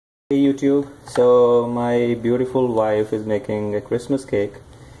Hey YouTube, so my beautiful wife is making a Christmas cake,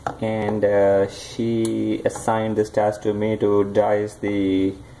 and she assigned this task to me to dice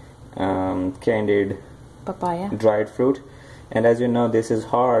the candied papaya dried fruit. And as you know, this is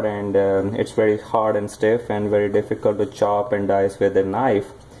hard, and it's very hard and stiff and very difficult to chop and dice with a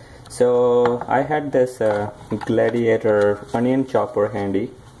knife. So I had this Gladiator onion chopper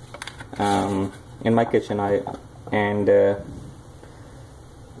handy in my kitchen.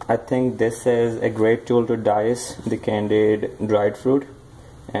 I think this is a great tool to dice the candied dried fruit,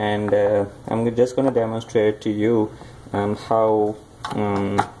 and I'm just going to demonstrate to you how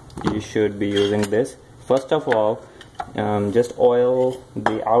you should be using this. First of all, just oil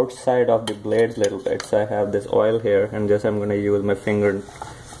the outside of the blades a little bit. So I have this oil here, and just I'm going to use my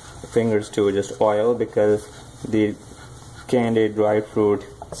fingers to just oil, because the candied dried fruit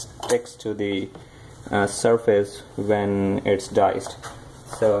sticks to the surface when it's diced.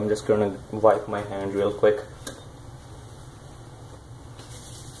 So I'm just going to wipe my hand real quick.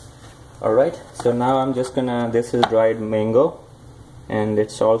 Alright, so now I'm just gonna, this is dried mango, and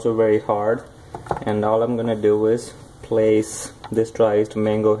it's also very hard, and all I'm gonna do is place this dried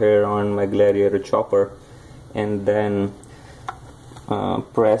mango here on my Gladiator chopper, and then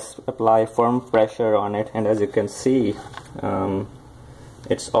apply firm pressure on it, and as you can see,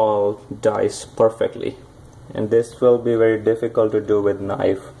 it's all diced perfectly. And this will be very difficult to do with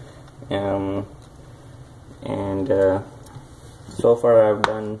knife, so far I've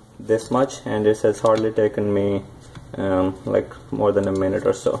done this much, and this has hardly taken me like more than a minute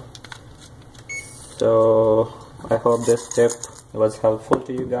or so. So I hope this tip was helpful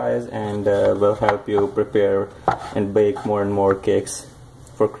to you guys, and will help you prepare and bake more and more cakes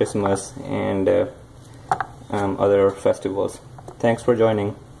for Christmas and other festivals. Thanks for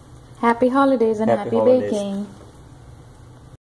joining. Happy holidays and happy holidays. baking.